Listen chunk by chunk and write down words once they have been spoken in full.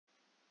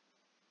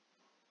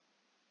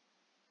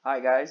Hi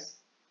guys,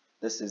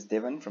 this is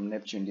Devon from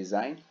Neptune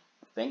Design.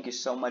 Thank you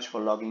so much for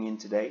logging in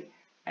today,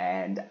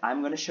 and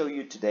I'm going to show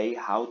you today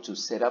how to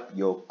set up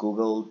your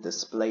Google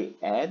display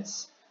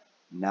ads.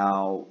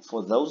 Now,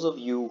 for those of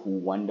you who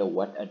wonder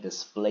what a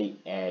display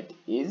ad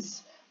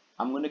is,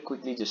 I'm going to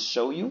quickly just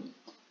show you.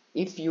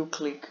 If you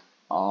click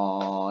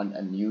on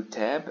a new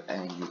tab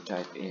and you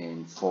type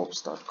in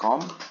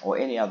Forbes.com or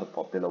any other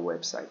popular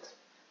website,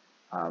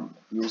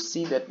 you'll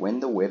see that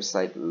when the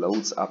website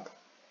loads up,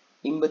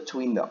 in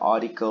between the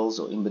articles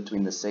or in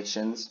between the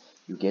sections,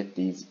 you get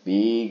these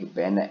big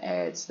banner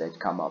ads that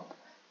come up,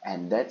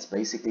 and that's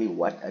basically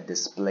what a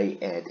display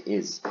ad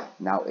is.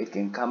 Now it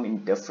can come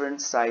in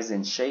different sizes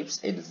and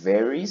shapes, it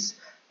varies,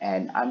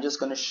 and I'm just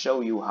going to show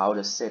you how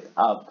to set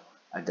up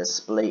a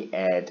display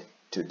ad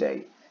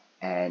today.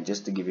 And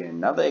just to give you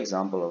another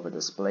example of a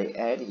display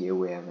ad, here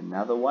we have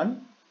another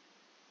one.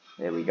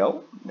 There we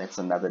go, that's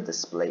another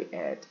display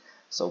ad.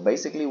 So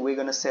basically we're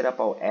going to set up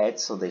our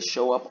ads so they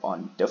show up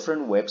on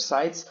different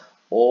websites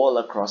all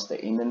across the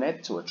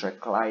internet to attract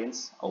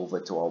clients over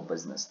to our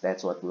business.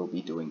 That's what we'll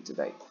be doing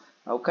today.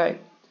 Okay,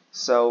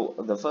 so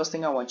the first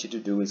thing I want you to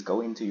do is go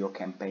into your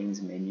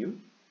campaigns menu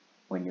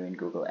when you're in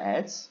Google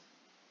Ads.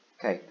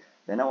 Okay,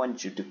 then I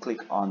want you to click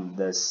on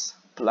this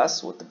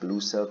plus with the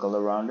blue circle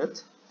around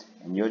it,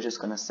 and you're just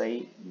going to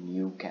say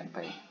new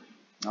campaign.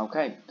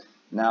 Okay,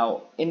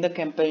 now in the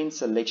campaign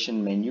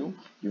selection menu,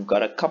 you've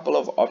got a couple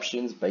of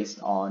options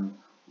based on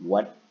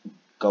what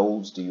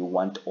goals do you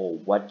want or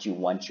what you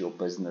want your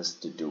business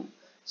to do.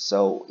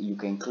 So you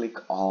can click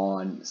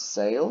on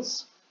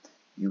sales,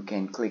 you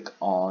can click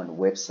on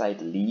website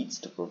leads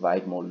to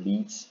provide more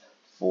leads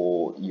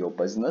for your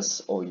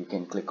business, or you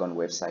can click on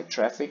website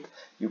traffic.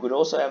 You could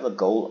also have a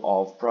goal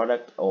of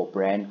product or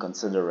brand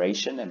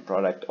consideration and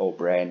product or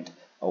brand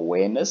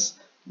awareness.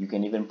 You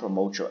can even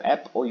promote your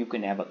app, or you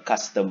can have a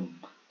custom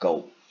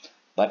goal.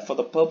 But for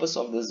the purpose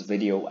of this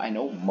video, I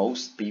know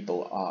most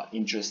people are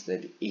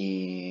interested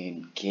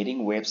in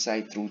getting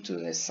website through to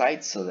their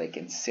site so they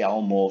can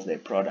sell more of their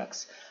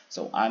products.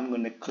 So I'm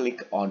going to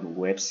click on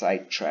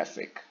website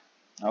traffic.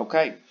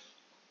 Okay,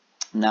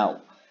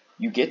 now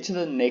you get to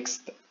the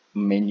next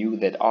menu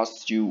that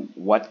asks you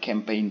what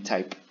campaign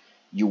type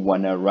you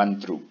want to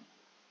run through.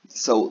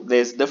 So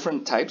there's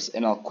different types,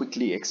 and I'll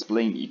quickly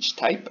explain each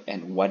type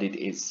and what it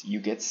is. You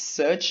get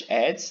search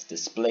ads,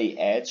 display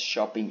ads,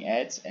 shopping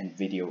ads, and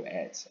video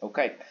ads.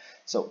 Okay,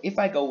 so if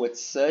I go with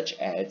search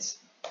ads,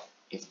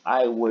 if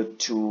I were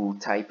to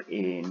type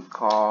in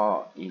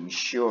car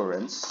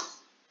insurance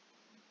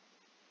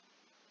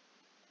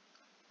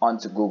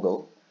onto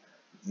Google,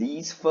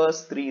 these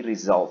first three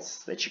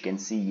results that you can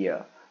see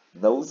here,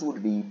 those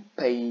would be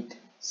paid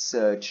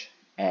search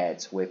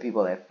ads, where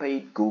people have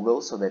paid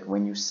Google so that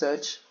when you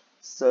search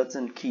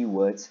certain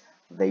keywords,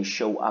 they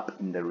show up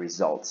in the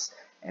results.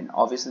 And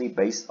obviously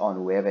based on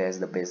whoever has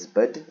the best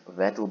bid,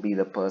 that will be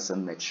the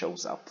person that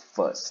shows up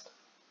first.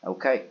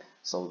 Okay,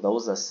 so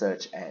those are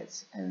search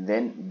ads. And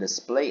then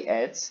display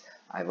ads,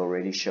 I've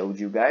already showed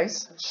you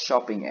guys.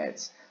 Shopping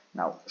ads.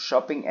 Now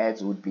shopping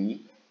ads would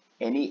be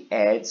any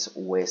ads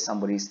where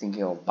somebody is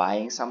thinking of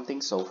buying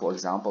something. So for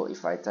example,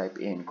 if I type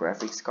in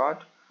graphics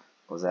card,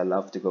 because I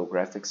love to go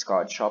graphics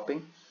card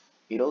shopping,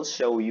 it'll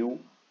show you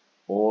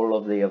all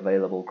of the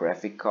available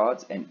graphic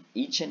cards, and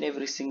each and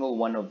every single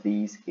one of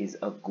these is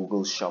a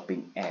Google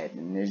shopping ad.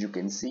 And as you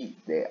can see,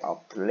 there are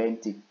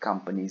plenty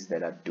companies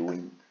that are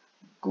doing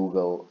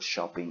Google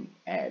shopping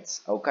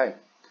ads. Okay,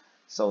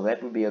 so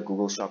that would be a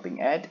Google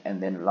shopping ad.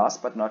 And then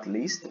last but not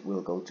least,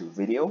 we'll go to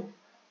video.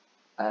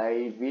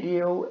 A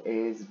video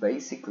is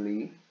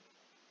basically,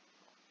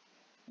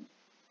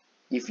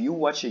 if you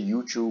watch a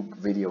YouTube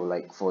video,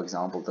 like for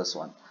example this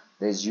one,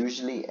 there's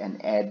usually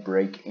an ad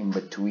break in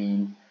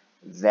between.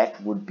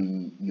 That would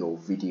be your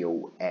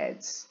video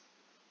ads.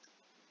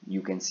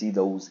 You can see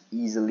those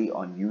easily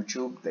on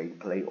YouTube. They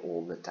play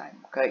all the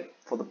time. Okay,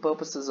 for the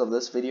purposes of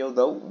this video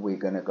though, we're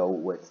gonna go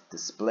with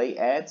display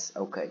ads.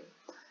 Okay,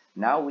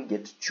 now we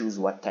get to choose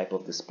what type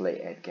of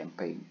display ad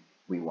campaign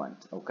we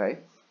want. Okay,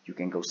 you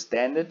can go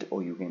standard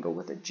or you can go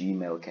with a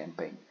Gmail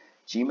campaign.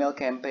 Gmail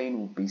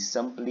campaign would be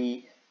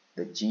simply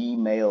the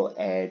Gmail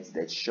ads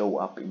that show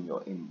up in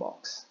your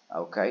inbox.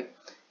 Okay,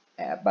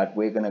 but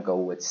we're gonna go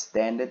with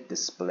standard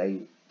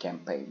display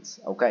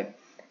campaigns. Okay,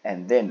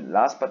 and then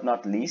last but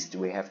not least,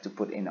 we have to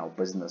put in our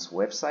business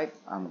website.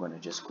 I'm gonna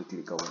just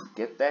quickly go and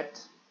get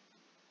that,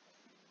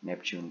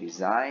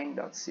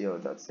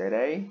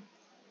 neptunedesign.co.za,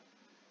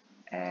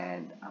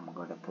 and I'm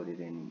gonna put it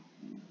in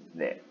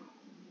there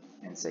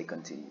and say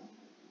continue.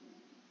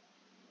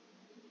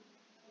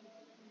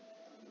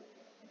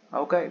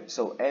 Okay,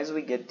 so as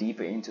we get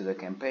deeper into the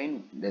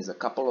campaign, there's a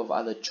couple of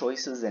other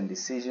choices and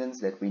decisions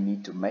that we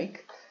need to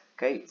make.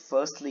 Okay,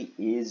 firstly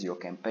is your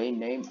campaign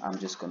name. I'm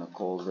just going to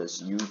call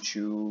this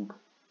YouTube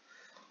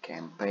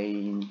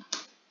campaign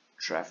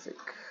traffic.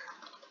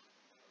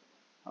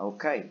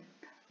 Okay,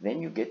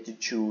 then you get to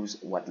choose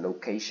what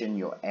location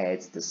your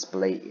ads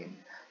display in.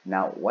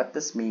 Now what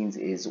this means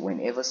is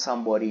whenever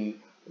somebody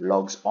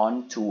logs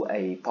on to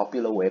a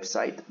popular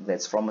website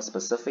that's from a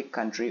specific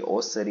country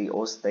or city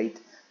or state,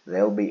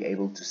 they'll be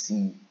able to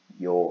see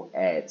your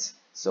ads.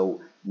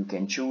 So you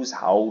can choose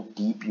how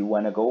deep you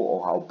want to go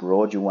or how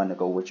broad you want to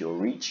go with your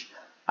reach.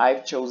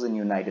 I've chosen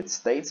United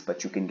States,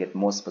 but you can get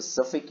more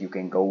specific. You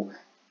can go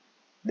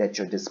that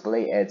your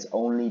display ads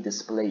only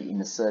display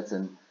in a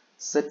certain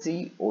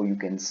city, or you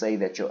can say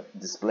that your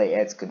display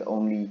ads could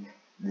only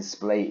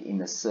display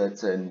in a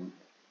certain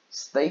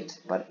state,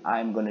 but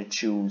I'm going to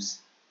choose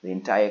the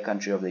entire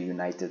country of the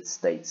United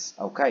States.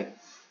 Okay,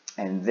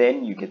 and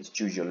then you get to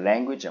choose your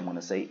language. I'm going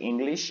to say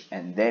English,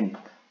 and then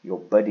your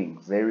bidding,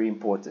 very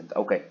important.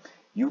 Okay,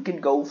 you can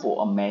go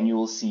for a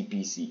manual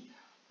CPC.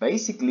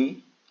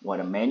 Basically, what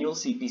a manual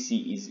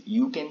CPC is,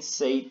 you can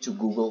say to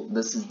Google,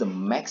 this is the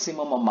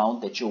maximum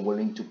amount that you're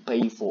willing to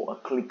pay for a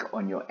click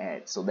on your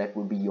ad. So that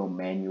would be your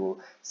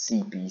manual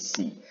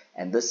CPC.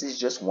 And this is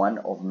just one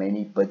of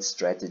many bid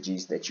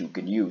strategies that you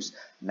can use.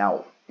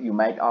 Now, you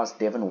might ask,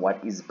 Devin,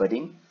 what is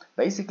bidding?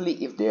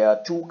 Basically, if there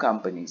are two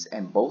companies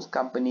and both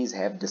companies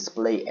have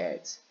display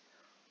ads,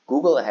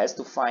 Google has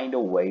to find a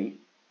way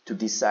to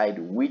decide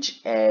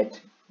which ad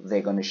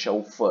they're going to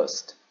show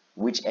first,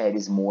 which ad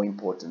is more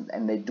important,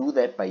 and they do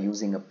that by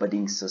using a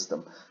bidding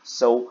system.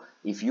 So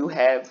if you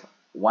have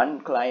one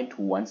client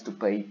who wants to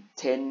pay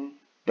 $10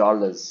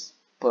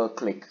 per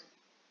click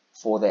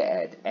for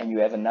their ad, and you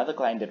have another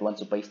client that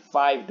wants to pay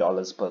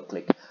 $5 per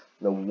click,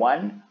 the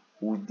one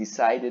who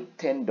decided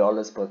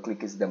 $10 per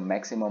click is the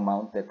maximum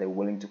amount that they're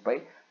willing to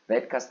pay,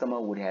 that customer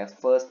would have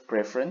first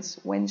preference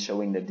when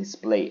showing the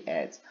display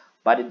ads.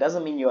 But it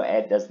doesn't mean your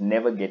ad does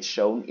never get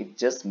shown. It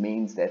just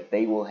means that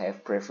they will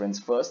have preference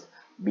first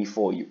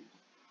before you.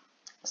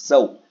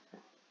 So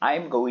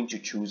I'm going to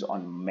choose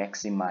on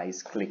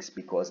maximize clicks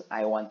because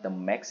I want the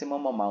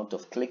maximum amount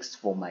of clicks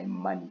for my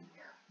money.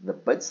 The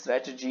bid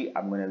strategy,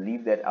 I'm going to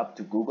leave that up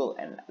to Google,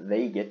 and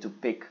they get to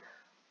pick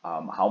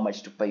how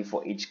much to pay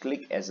for each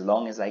click, as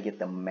long as I get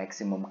the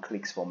maximum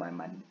clicks for my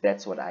money.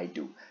 That's what I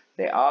do.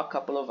 There are a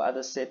couple of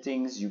other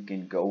settings. You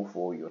can go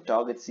for your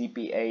target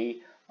CPA,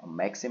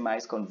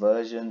 maximize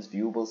conversions,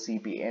 viewable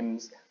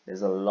CPMs.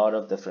 There's a lot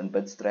of different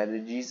bid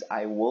strategies.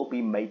 I will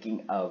be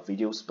making a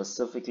video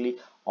specifically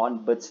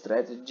on bid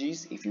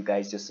strategies. If you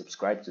guys just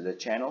subscribe to the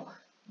channel,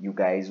 you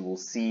guys will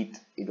see it.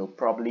 It'll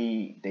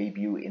probably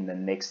debut in the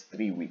next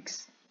 3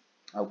 weeks.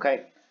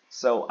 Okay,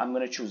 so I'm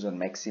going to choose on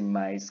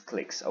maximize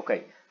clicks.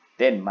 Okay,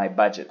 then my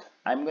budget.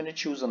 I'm going to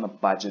choose on a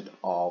budget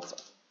of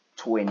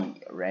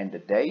 20 Rand a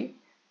day.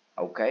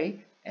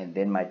 Okay, and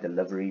then my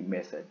delivery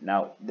method.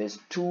 Now, there's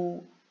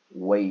two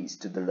ways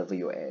to deliver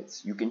your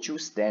ads. You can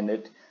choose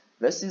standard.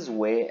 This is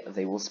where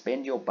they will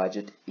spend your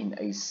budget in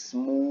a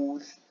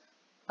smooth,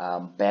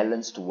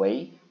 balanced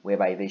way,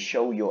 whereby they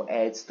show your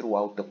ads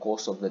throughout the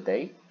course of the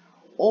day.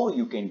 Or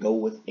you can go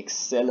with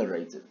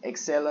accelerated.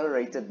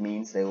 Accelerated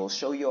means they will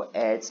show your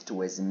ads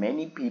to as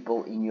many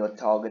people in your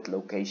target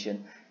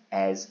location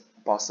as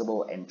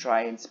possible and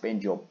try and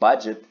spend your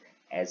budget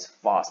as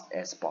fast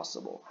as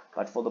possible.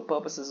 But for the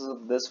purposes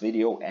of this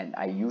video, and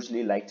I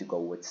usually like to go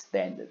with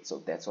standard,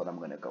 so that's what I'm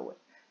going to go with.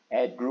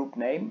 Ad group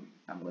name,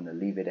 I'm going to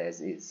leave it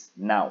as is.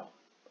 Now,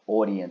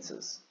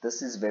 audiences.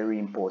 This is very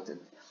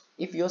important.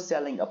 If you're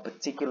selling a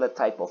particular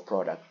type of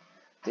product,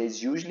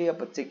 there's usually a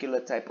particular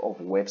type of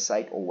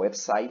website or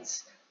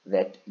websites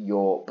that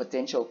your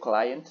potential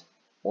client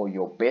or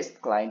your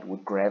best client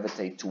would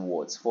gravitate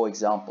towards. For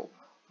example,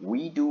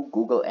 we do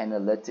Google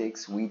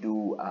Analytics, we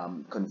do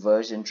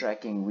conversion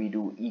tracking, we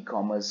do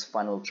e-commerce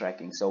funnel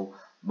tracking. So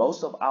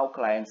most of our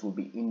clients will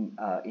be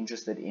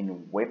interested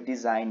in web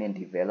design and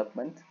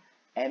development,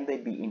 and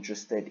they'd be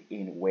interested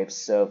in web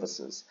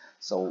services.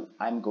 So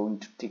I'm going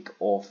to tick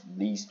off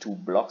these two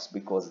blocks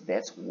because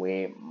that's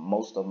where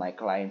most of my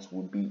clients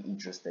would be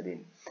interested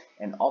in.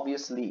 And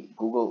obviously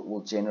Google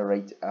will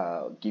generate,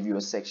 give you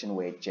a section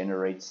where it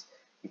generates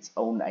its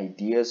own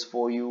ideas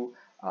for you.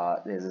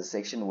 There's a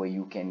section where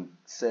you can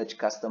search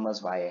customers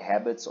via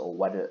habits or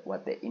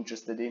what they're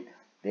interested in.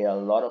 There are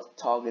a lot of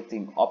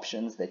targeting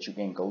options that you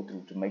can go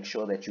through to make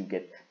sure that you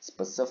get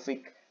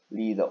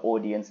specifically the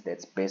audience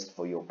that's best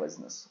for your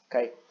business.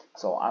 Okay,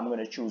 so I'm going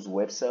to choose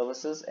web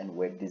services and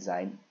web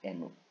design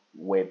and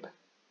web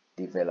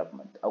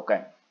development.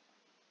 Okay,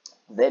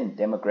 then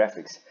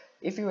demographics.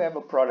 If you have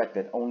a product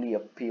that only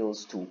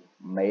appeals to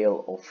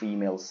male or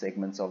female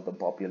segments of the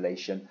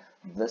population,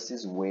 this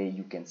is where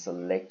you can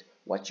select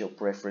what your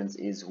preference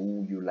is,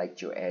 who you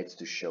like your ads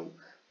to show.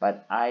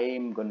 But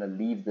I'm gonna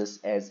leave this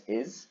as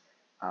is.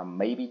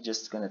 Maybe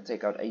just gonna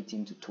take out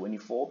 18 to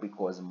 24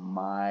 because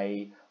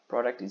my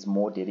product is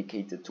more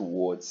dedicated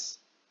towards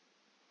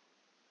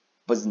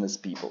business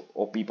people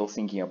or people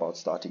thinking about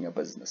starting a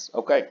business.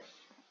 Okay,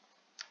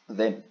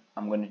 then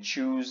I'm gonna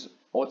choose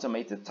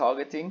automated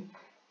targeting.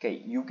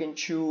 Okay, you can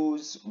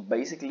choose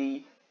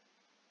basically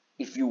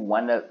if you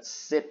want to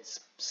set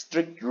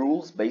strict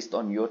rules based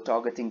on your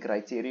targeting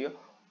criteria,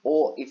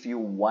 or if you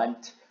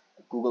want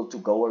Google to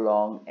go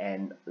along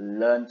and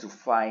learn to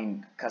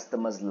find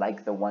customers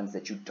like the ones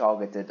that you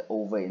targeted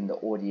over in the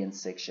audience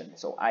section.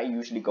 So I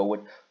usually go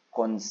with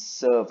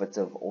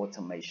conservative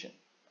automation.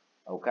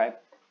 Okay,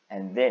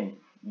 and then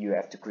you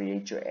have to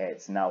create your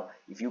ads. Now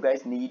if you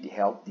guys need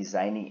help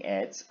designing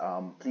ads,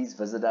 please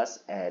visit us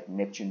at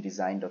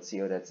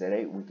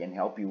neptunedesign.co.za. We can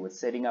help you with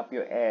setting up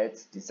your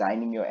ads,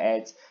 designing your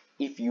ads,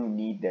 if you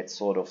need that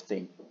sort of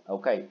thing.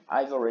 Okay,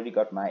 I've already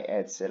got my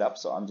ads set up,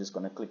 so I'm just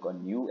going to click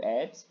on new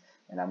ads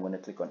and I'm going to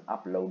click on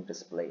upload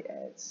display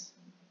ads.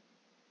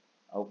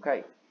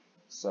 Okay,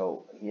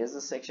 so here's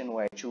the section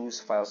where I choose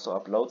files to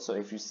upload. So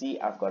if you see,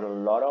 I've got a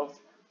lot of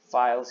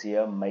files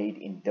here made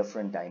in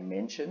different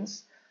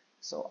dimensions,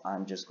 so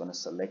I'm just going to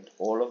select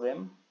all of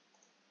them.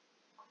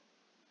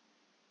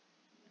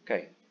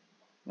 Okay,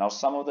 now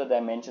some of the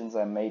dimensions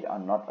I made are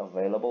not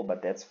available,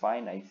 but that's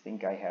fine. I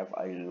think I have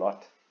a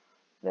lot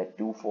that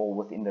do fall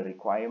within the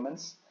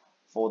requirements.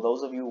 For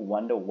those of you who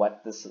wonder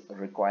what the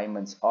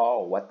requirements are,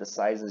 or what the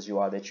sizes you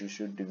are that you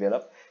should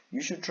develop,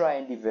 you should try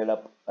and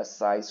develop a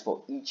size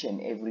for each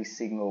and every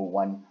single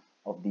one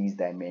of these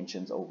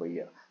dimensions over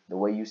here. The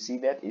way you see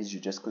that is you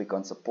just click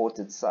on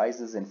supported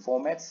sizes and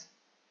formats,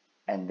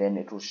 and then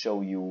it will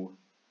show you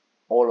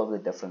all of the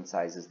different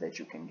sizes that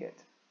you can get.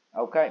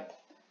 Okay,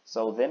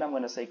 so then I'm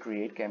going to say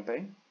create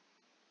campaign.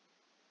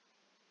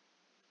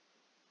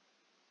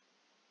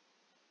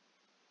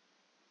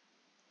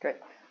 Okay,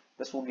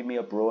 this will give me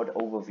a broad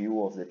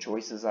overview of the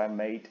choices I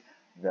made,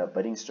 the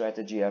bidding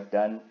strategy I've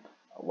done,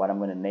 what I'm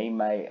going to name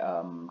my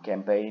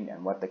campaign,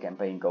 and what the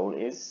campaign goal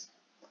is.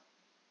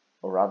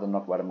 Or rather,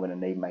 not what I'm going to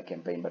name my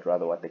campaign, but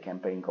rather what the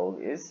campaign goal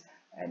is,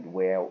 and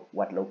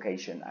what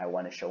location I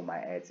want to show my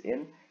ads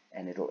in.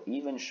 And it'll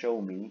even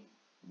show me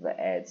the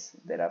ads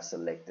that I've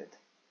selected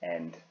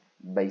and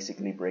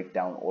basically break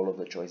down all of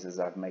the choices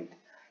I've made.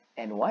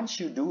 And once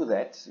you do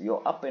that,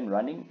 you're up and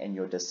running, and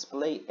your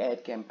display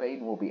ad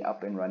campaign will be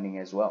up and running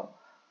as well.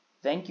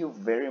 Thank you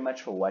very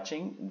much for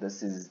watching.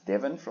 This is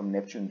Devin from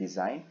Neptune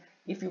Design.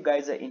 If you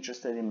guys are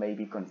interested in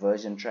maybe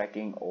conversion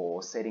tracking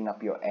or setting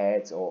up your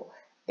ads or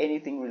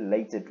anything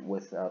related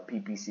with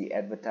PPC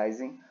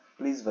advertising,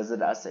 please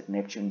visit us at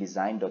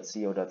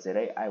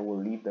neptunedesign.co.za. I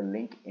will leave the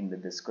link in the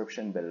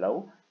description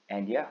below.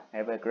 And yeah,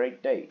 have a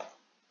great day.